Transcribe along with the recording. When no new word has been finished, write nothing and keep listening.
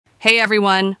Hey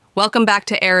everyone, welcome back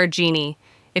to Error Genie.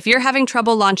 If you're having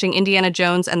trouble launching Indiana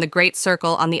Jones and the Great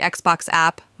Circle on the Xbox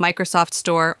app, Microsoft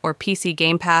Store, or PC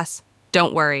Game Pass,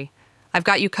 don't worry. I've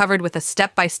got you covered with a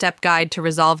step-by-step guide to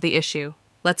resolve the issue.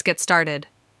 Let's get started.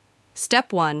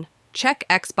 Step 1. Check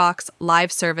Xbox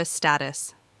Live Service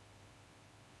status.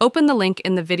 Open the link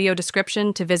in the video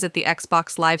description to visit the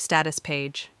Xbox Live status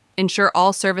page. Ensure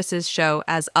all services show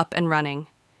as up and running.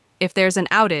 If there's an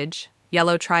outage,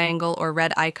 yellow triangle or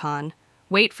red icon,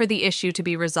 wait for the issue to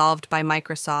be resolved by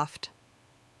Microsoft.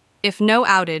 If no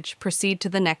outage, proceed to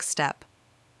the next step.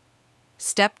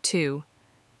 Step 2.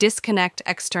 Disconnect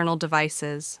external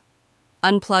devices.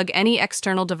 Unplug any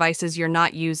external devices you're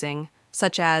not using,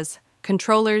 such as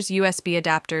controllers, USB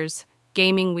adapters,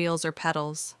 gaming wheels, or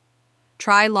pedals.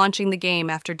 Try launching the game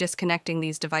after disconnecting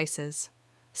these devices.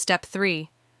 Step 3.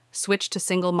 Switch to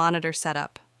single monitor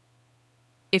setup.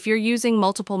 If you're using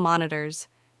multiple monitors,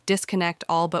 disconnect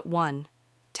all but one.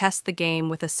 Test the game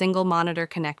with a single monitor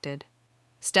connected.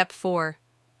 Step 4.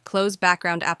 Close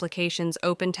background applications,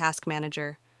 open Task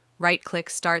Manager. Right-click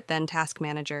Start, then Task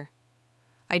Manager.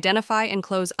 Identify and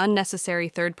close unnecessary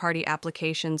third-party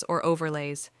applications or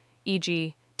overlays,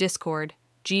 e.g., Discord,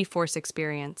 GeForce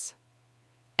Experience.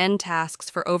 End tasks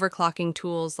for overclocking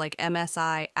tools like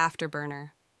MSI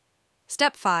Afterburner.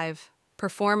 Step 5.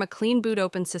 Perform a clean boot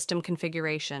open system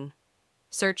configuration.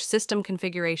 Search System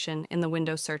Configuration in the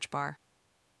Windows search bar.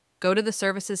 Go to the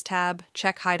Services tab,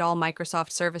 check Hide All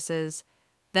Microsoft Services,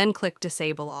 then click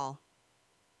Disable All.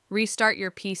 Restart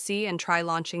your PC and try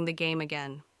launching the game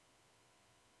again.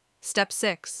 Step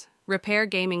 6. Repair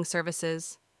gaming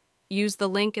services. Use the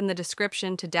link in the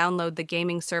description to download the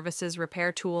Gaming Services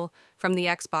Repair tool from the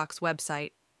Xbox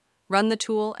website. Run the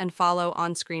tool and follow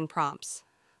on-screen prompts.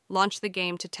 Launch the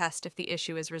game to test if the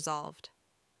issue is resolved.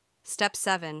 Step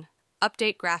 7.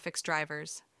 Update graphics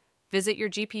drivers. Visit your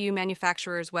GPU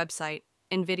manufacturer's website,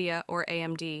 NVIDIA or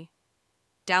AMD.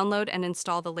 Download and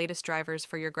install the latest drivers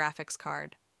for your graphics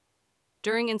card.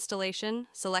 During installation,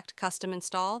 select Custom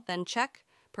Install, then check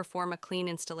Perform a clean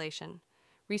installation.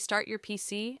 Restart your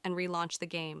PC and relaunch the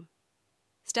game.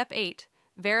 Step 8.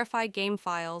 Verify game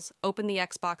files. Open the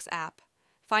Xbox app.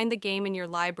 Find the game in your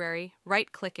library,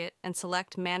 right-click it, and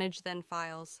select Manage Then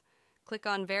Files. Click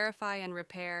on Verify and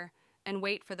Repair, and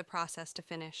wait for the process to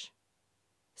finish.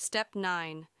 Step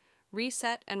 9.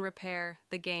 Reset and repair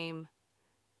the game.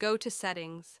 Go to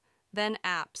Settings, then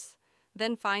Apps,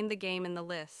 then find the game in the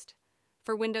list.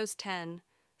 For Windows 10,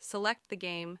 select the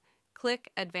game,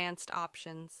 click Advanced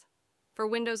Options. For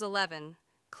Windows 11,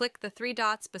 click the three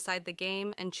dots beside the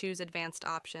game and choose Advanced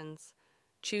Options.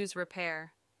 Choose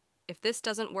Repair. If this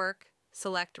doesn't work,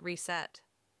 select Reset.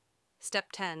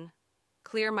 Step 10.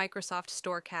 Clear Microsoft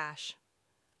Store cache.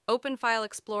 Open File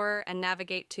Explorer and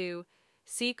navigate to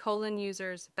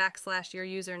C:users /your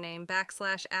username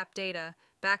 /app data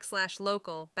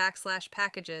 /local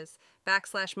 /packages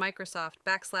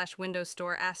 /Microsoft /Windows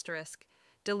Store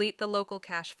 *. Delete the local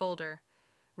cache folder.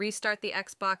 Restart the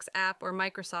Xbox app or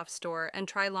Microsoft Store and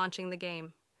try launching the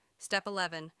game. Step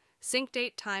 11. Sync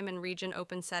date, time, and region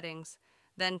open settings.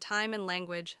 Then time and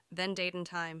language, then date and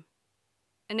time.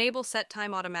 Enable Set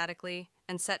Time Automatically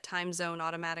and Set Time Zone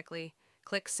Automatically.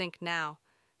 Click Sync Now.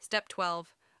 Step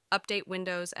 12. Update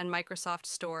Windows and Microsoft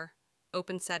Store.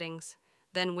 Open Settings,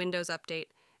 then Windows Update,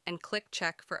 and click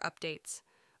Check for updates.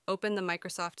 Open the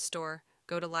Microsoft Store,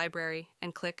 go to Library,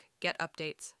 and click Get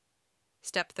Updates.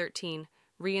 Step 13.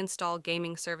 Reinstall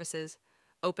gaming services.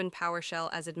 Open PowerShell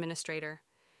as administrator.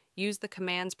 Use the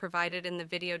commands provided in the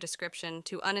video description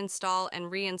to uninstall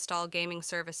and reinstall gaming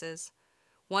services.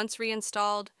 Once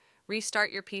reinstalled,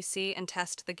 restart your PC and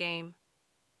test the game.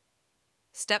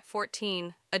 Step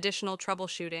 14. Additional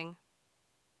troubleshooting.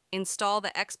 Install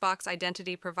the Xbox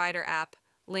Identity Provider app,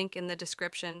 link in the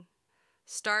description.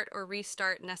 Start or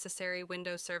restart necessary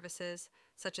Windows services,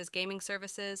 such as gaming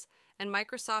services and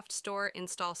Microsoft Store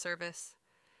install service.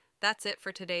 That's it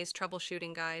for today's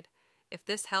troubleshooting guide. If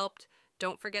this helped,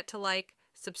 don't forget to like,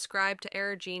 subscribe to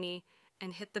Error Genie,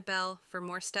 and hit the bell for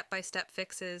more step-by-step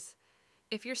fixes.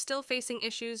 If you're still facing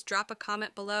issues, drop a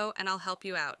comment below and I'll help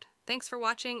you out. Thanks for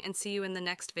watching and see you in the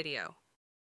next video.